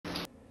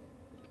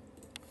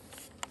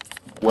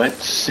Wet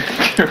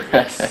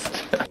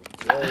cigarette.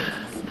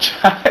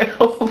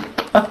 Child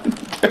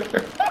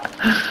thunder.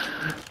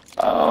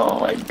 Oh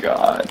my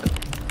god.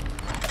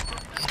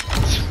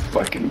 It's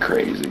fucking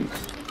crazy.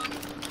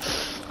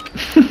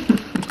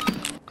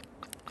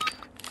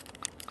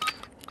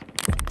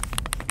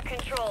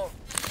 Control.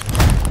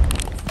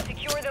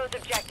 Secure those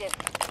objectives.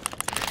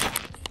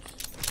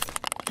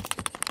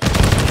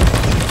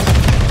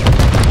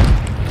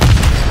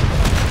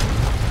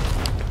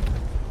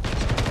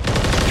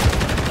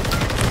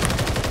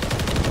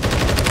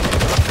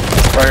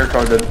 Fire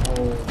carded.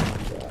 Oh my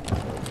god.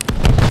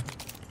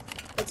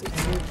 That's a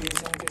good piece.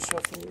 I get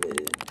shot from the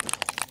mid.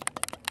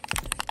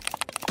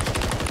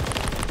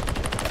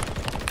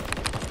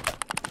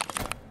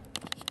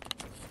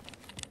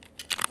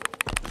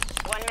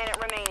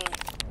 Remaining.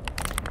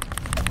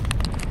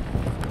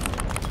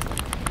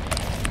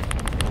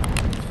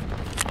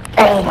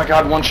 Oh my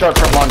god, one shot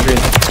from laundry.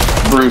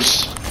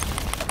 Bruce.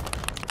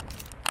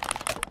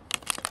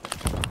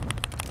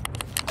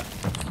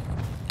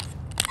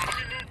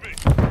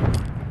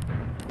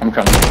 I'm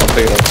coming. I'll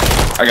take it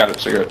up. I got it,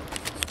 cigarette.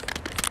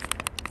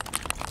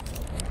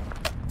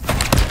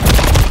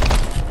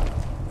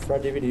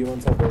 Front DVD, one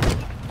top over.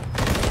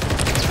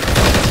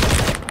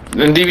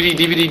 Then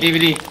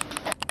DVD.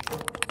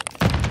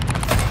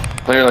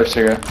 Player life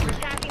cigarette.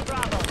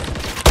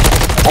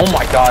 Oh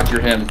my god,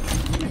 you're him.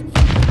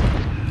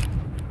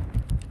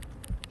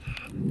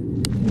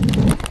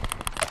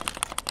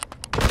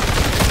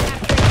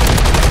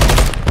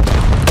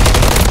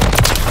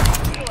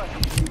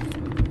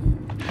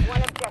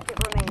 One objective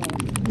remaining.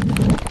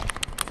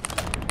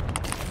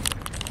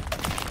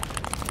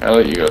 I'll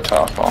let you go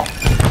top, Paul.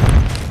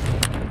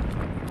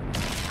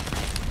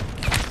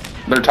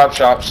 They're top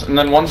shops, and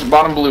then one's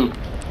bottom blue.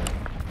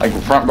 Like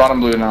front bottom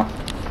blue now.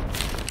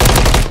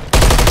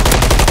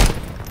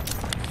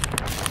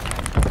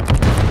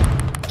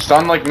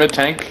 Stun like mid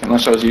tank,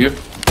 unless that was you.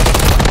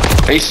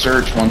 Ace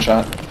search, one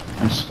shot.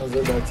 Nice. How's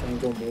their back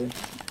tank on blue?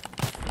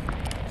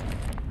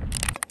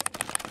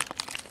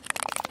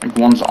 Like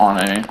one's on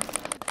A.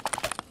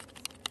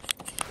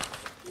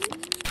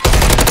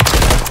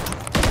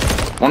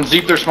 One's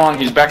deep their spawn,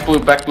 he's back blue,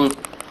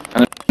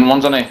 and then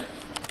one's on A. The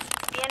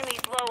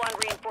enemy's low on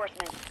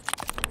reinforcements.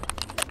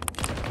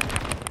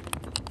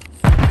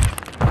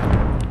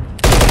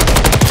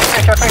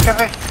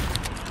 Cafe.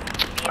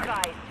 Be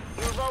advised,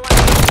 you're low on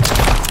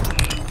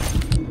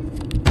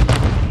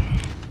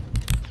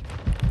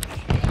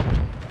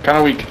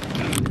Kinda weak.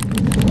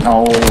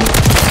 No.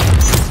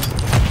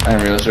 I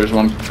didn't realize there's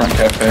one front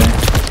cafe.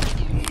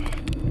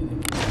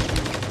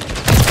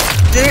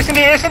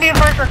 SND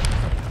infrastructure.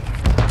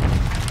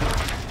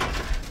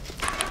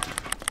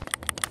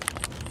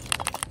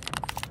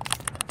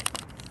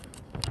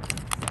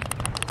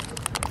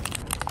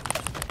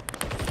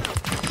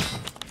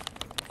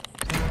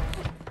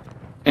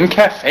 In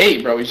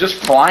cafe, bro. He's just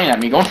flying at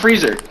me. Going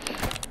freezer.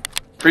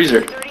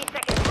 Freezer. 30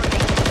 seconds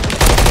remaining.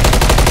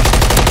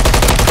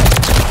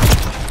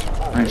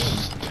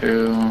 Nice.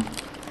 Two.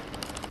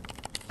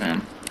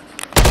 Man.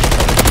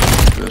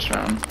 This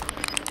round.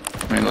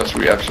 I mean, unless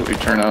we absolutely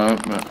turn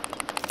up, but.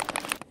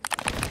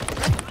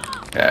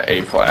 Yeah,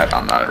 A plat.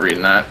 I'm not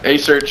reading that. A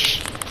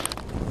search.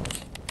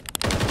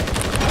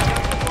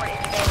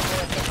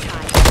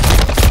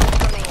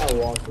 I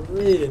walked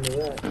right into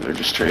that. They're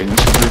just trading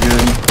super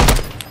good.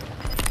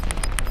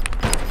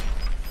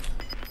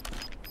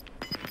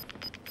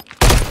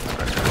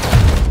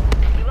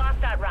 You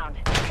lost that round.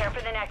 Prepare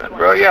for the next one.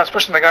 Bro, yeah,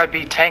 especially the guy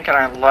beat tank and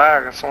I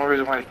lag. That's the only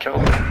reason why he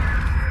killed me.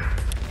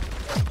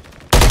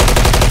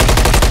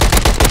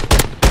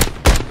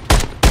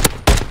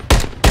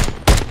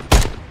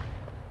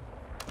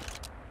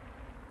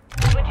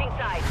 Switching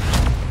sides.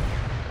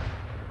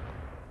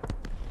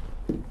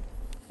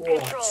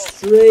 Walked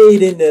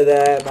straight into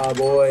that, my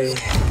boy.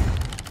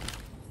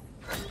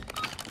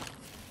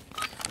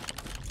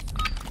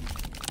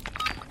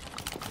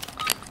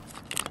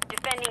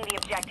 Defending the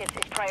objectives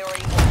is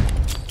priority one.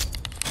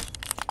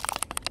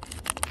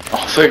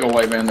 Oh, if they go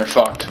white man, they're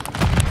fucked.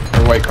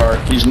 Or white car.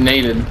 He's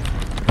naded.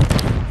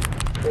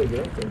 Oh,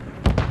 get up there.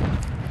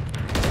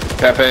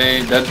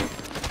 Cafe, dead.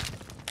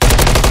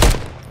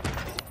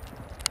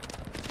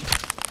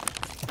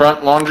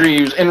 Front laundry,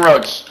 he was in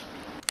rugs.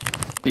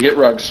 You get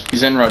rugs.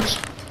 He's in rugs.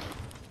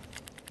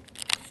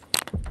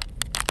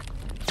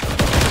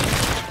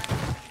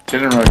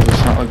 Get in rugs.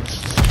 It's not like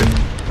it's good.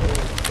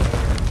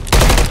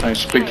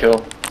 Nice, big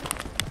kill.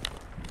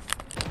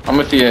 I'm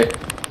with the A.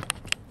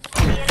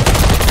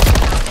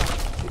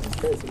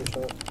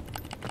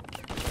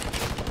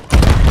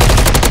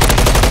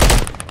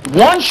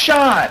 One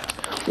shot!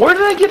 Where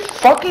did I get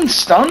fucking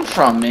stunned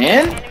from,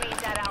 man?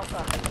 Enemies at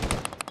Alpha.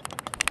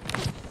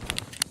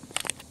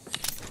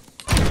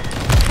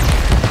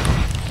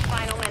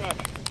 Final minute.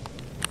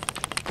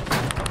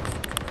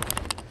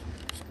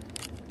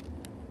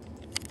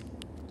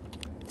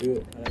 Do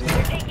it.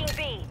 You're taking B.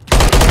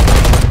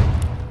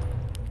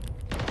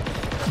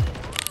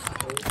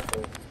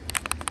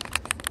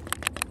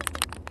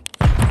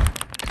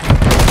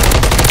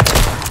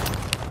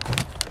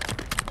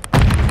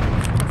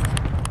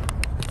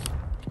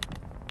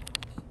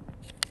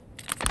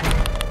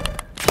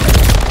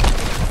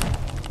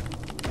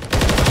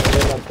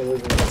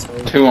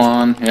 Two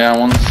on. Yeah,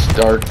 one's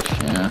dark.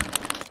 Yeah.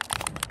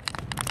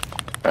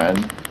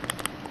 Bad.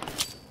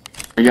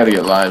 We gotta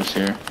get lives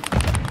here. Down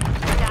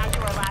to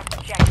our last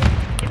objective.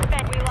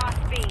 Defend. We lost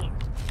B.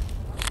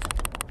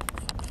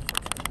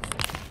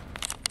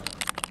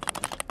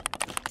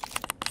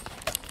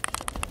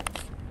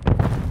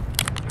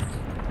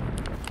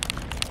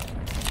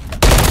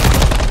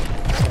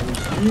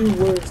 The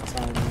worst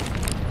timing.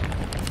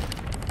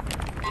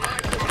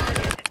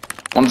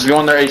 One's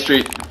going there, A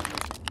Street.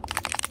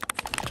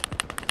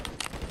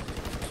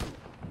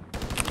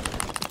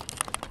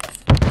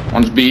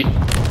 One's B.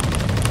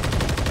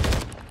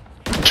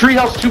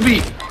 Treehouse,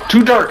 2B.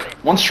 2 dark.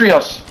 One's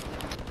treehouse.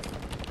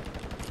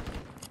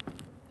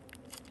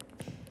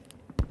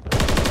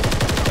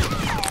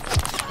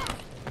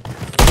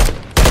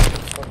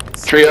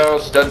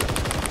 Treehouse, dead.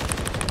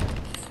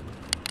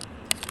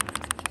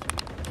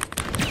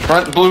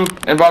 Front blue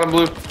and bottom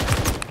blue.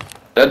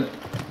 Dead.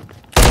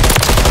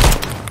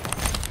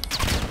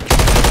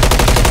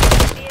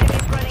 The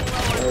enemy's running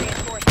low on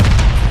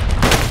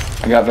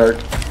reinforcements. I got dark.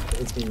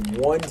 It's been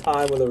one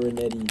time with a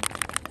Renetti.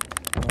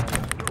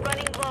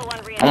 Running low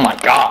on reinforcements. Oh my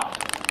god.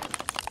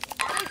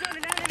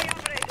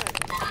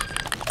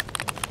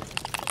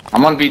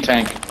 I'm on B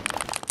tank.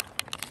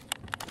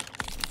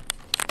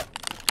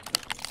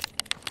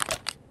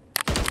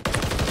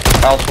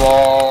 House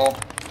wall.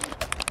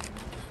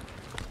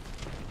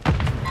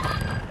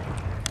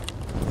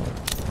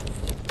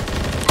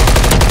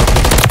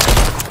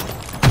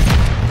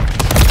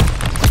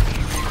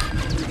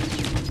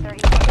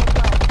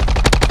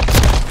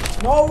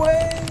 No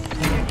way!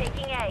 They're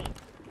taking A.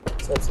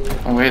 That's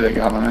it. No way they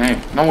got an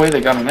A. No way they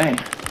got an A.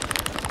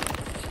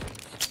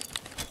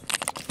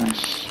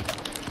 Nice.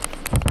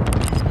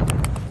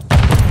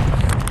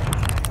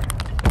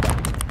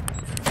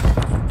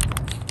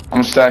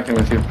 I'm stacking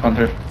with you,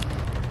 Hunter.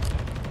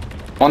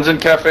 One's in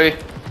cafe.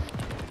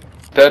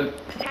 Dead.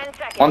 10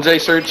 seconds. One's A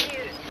search.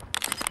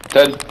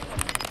 Dead.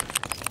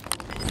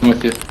 I'm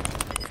with you.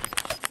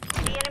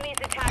 The enemy's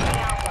attacking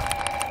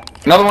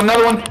Alpha. Another one,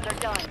 another one. Weapons are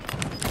done.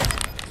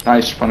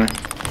 Nice, Hunter.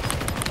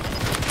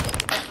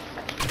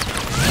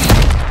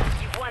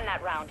 You've won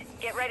that round.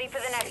 Get ready for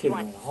the next Kid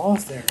one. went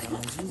off there,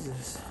 man.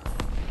 Jesus.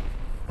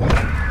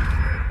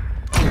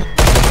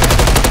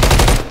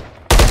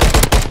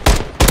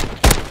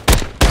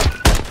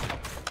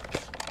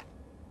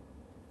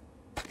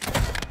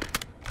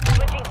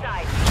 Switching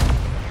sides.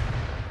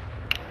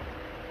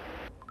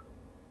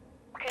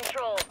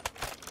 Control.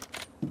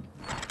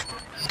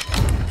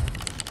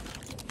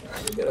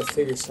 We gotta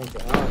figure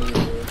something out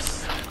here.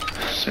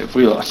 So if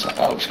we lost that,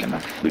 I was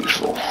gonna lose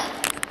full.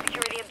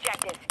 Secure the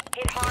objectives.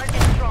 Hit hard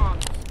and strong.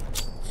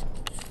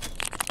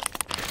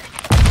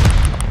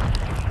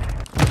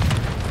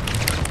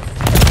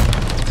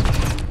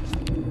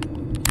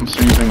 I'm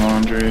sneezing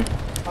laundry.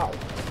 Ow.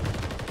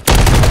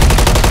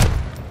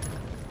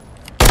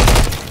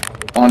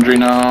 Laundry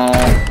now.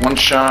 One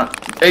shot.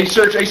 A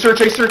search, A search,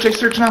 A search, A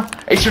search now.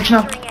 A search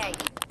now. Capturing A. Enemy.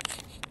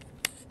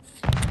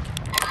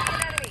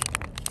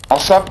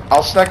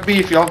 I'll stack B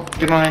if y'all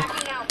get on A.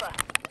 Attacking Alpha.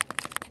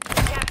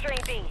 Capturing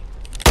B.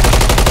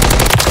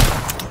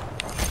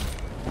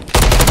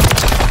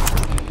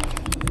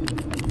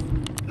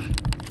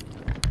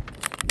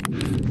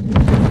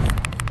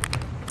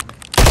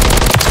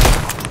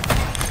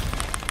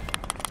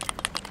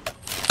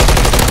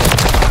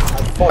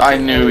 I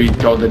knew he'd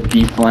go the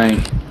D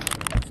flank.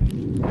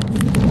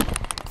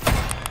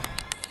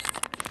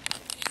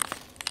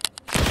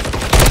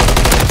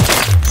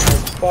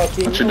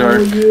 Fucking What's your dark?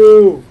 own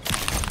you!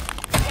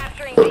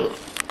 Capturing B.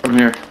 Come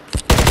here.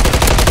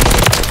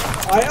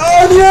 I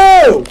own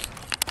you!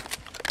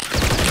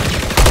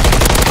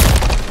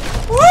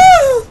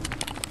 Woo!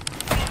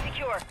 B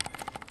secure.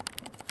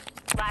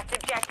 Last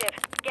objective.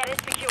 Get it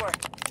secure.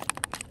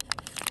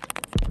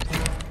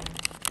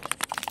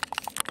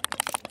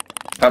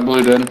 That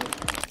blue dead.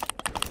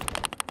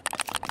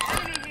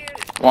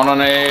 One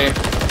on A.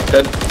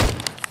 Dead.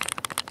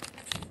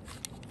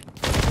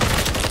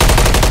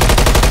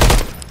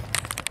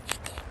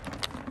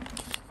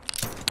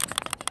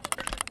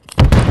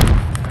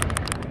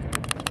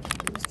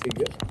 Let's keep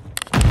going.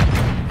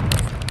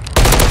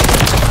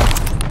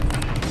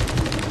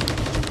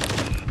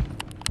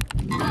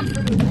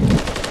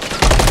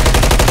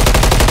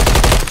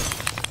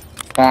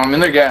 Oh, I'm in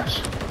their gas.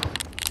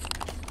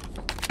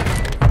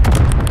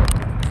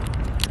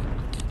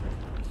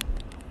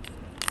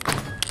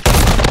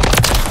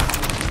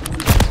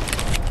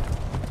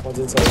 One's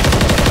inside.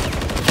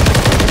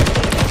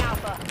 Taking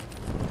Alpha.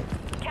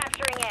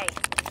 Capturing A.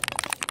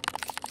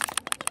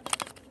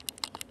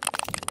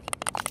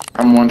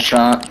 I'm one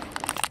shot.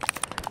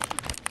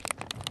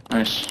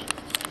 Nice.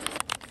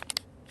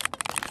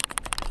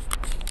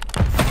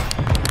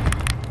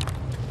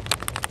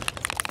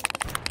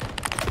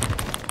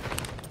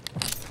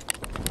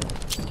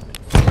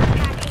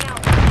 Attacking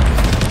Alpha.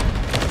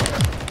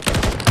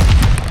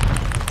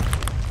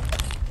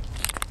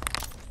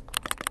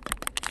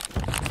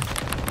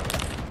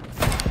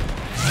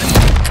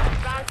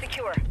 Ground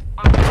secure.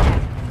 On the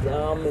left.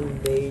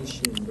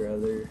 Domination,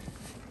 brother.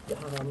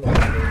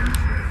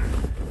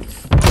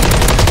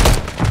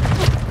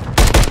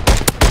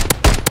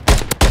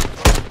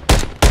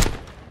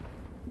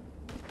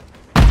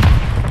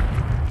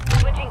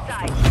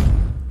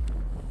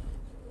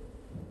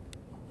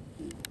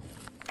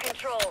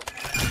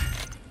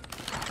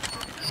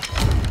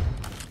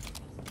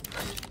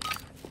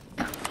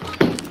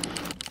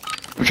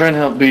 trying to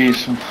help B,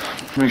 so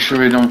make sure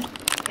we don't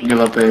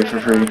give up A for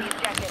free.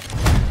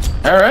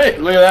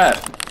 Alright, look at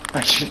that.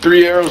 Actually,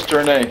 3 arrows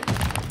turn A.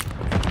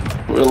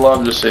 Would have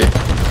loved to see.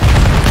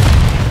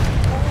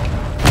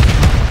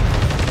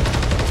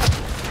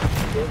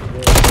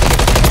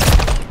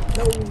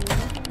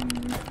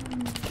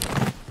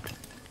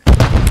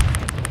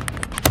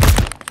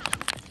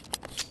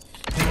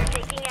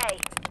 Taking A.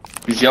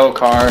 He's yellow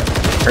car,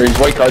 or he's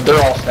white car,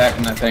 they're all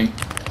stacking that thing.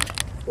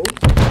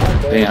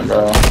 Damn,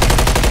 bro.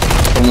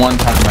 For one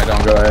time I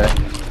don't go A.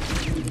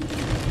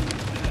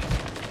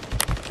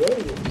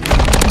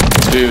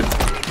 Dude.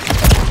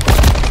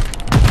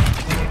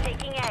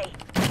 Taking A.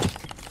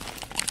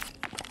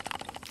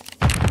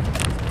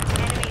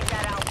 Enemies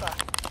at Alpha.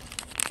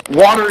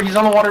 Water, he's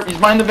on the water, he's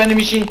behind the vending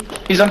machine.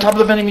 He's on top of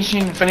the vending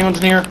machine, if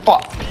anyone's near.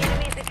 Fuck. The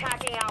enemy's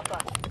attacking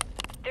Alpha.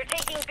 They're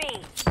taking B.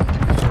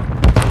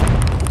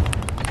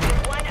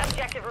 There's one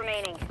objective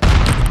remaining.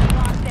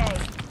 Lost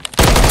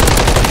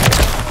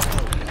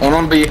A. One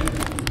on B.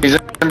 He's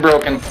in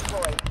broken.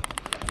 Deployed.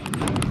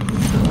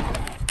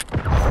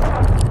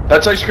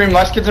 That's ice cream,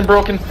 last kid's in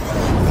broken.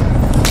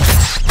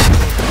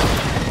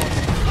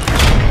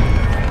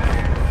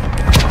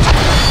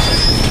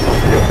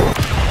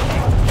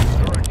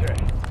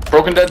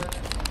 Broken dead.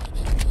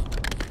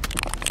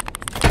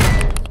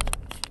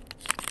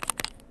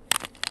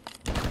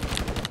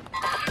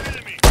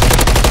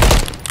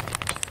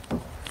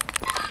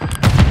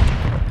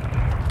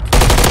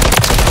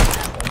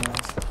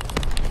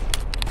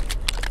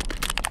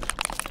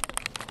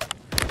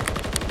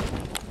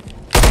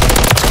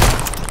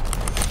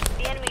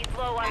 The enemy's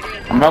low on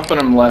reinforcements. I'm helping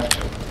him left.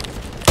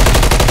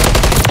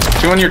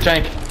 2 in your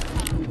tank.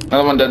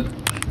 Another one dead.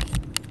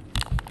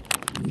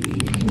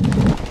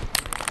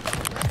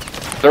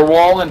 They're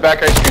wall and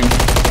back ice cream.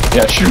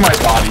 Yeah, shoot my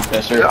body,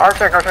 pisser. Our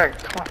tank,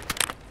 come on.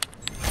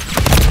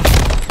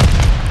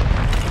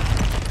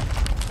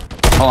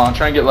 Hold on, I'm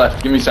trying to get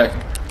left. Give me a sec.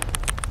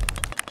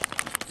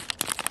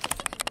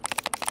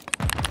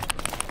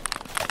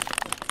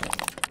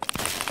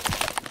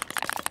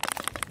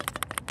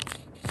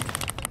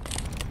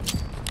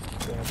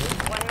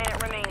 One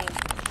minute remaining.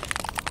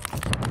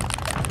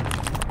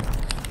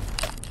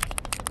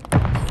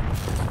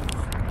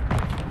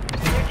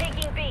 They're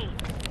taking B.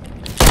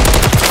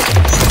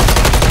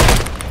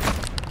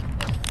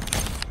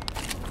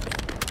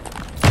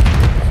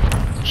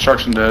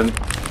 Construction dead.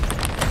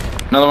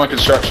 Another one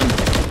construction.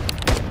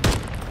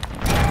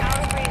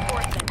 Power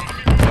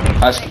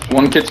reinforcement. Last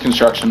one kid's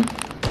construction.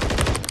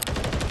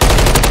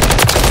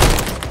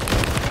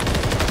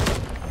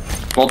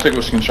 Voltic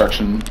was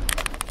construction.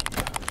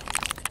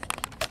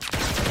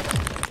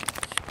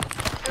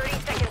 30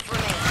 seconds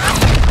remaining.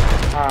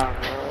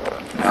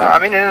 I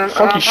mean,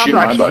 Fuck you shooting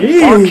my I'm buddy.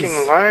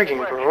 fucking lagging,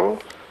 bro.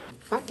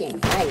 Fucking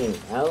lagging,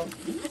 bro.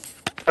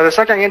 The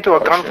second I get into a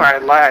gunfight, I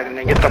lag and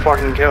they get the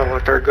fucking kill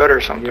if they're good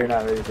or something. You're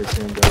not ready for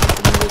soon, bro.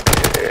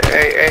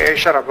 Hey,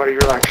 shut up, buddy.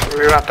 Relax.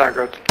 You're not that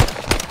good.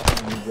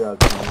 You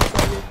dropped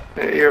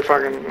me. You're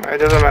fucking. It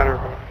doesn't matter,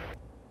 bro.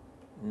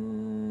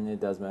 It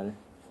does matter.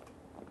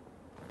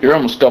 You're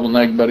almost double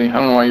neg, buddy. I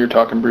don't know why you're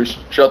talking, Bruce.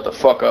 Shut the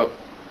fuck up.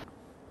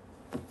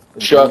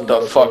 Shut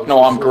the fuck.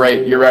 No, I'm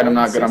great. You're right, I'm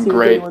not good. I'm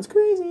great. Everyone's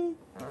crazy.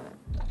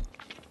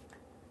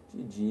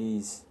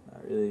 GG's.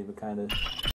 Not really, but kind of.